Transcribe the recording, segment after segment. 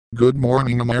Good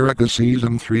Morning America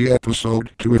Season 3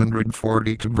 Episode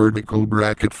 240 to Vertical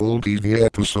Bracket Full TV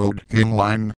Episode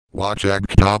Inline,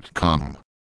 WatchAg.com.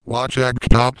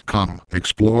 WatchAg.com.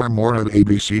 Explore more at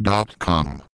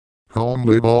abc.com. Home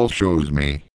Live All shows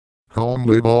me. Home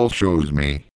Live All shows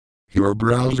me. Your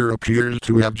browser appears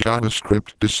to have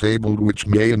JavaScript disabled, which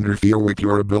may interfere with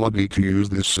your ability to use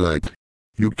this site.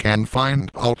 You can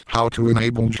find out how to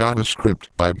enable JavaScript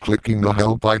by clicking the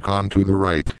help icon to the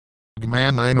right.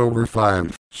 Man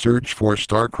 9/5, search for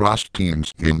star-crossed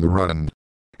teens in the run.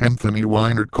 Anthony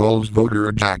Weiner calls voter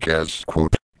a jackass,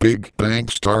 quote. Big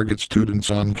banks target students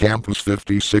on campus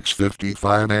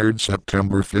 5655 aired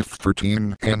September 5th for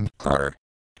Teen NR.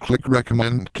 Click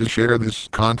recommend to share this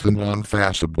content on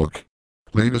Facebook.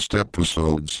 Latest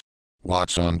episodes.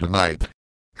 What's on tonight?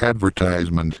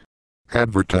 Advertisement.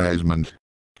 Advertisement.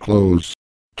 Close.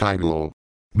 Title.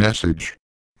 Message.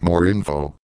 More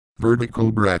info.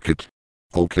 Vertical bracket.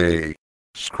 OK.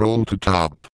 Scroll to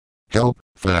top. Help.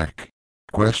 FAQ.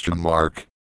 Question mark.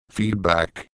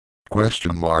 Feedback.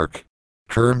 Question mark.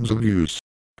 Terms of use.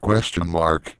 Question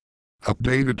mark.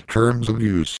 Updated terms of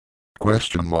use.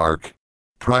 Question mark.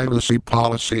 Privacy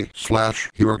policy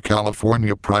 / your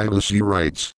California privacy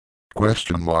rights.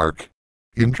 Question mark.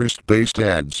 Interest-based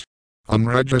ads.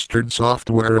 Unregistered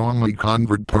software only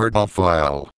convert part of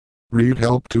file. Read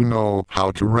help to know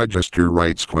how to register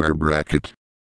right square bracket.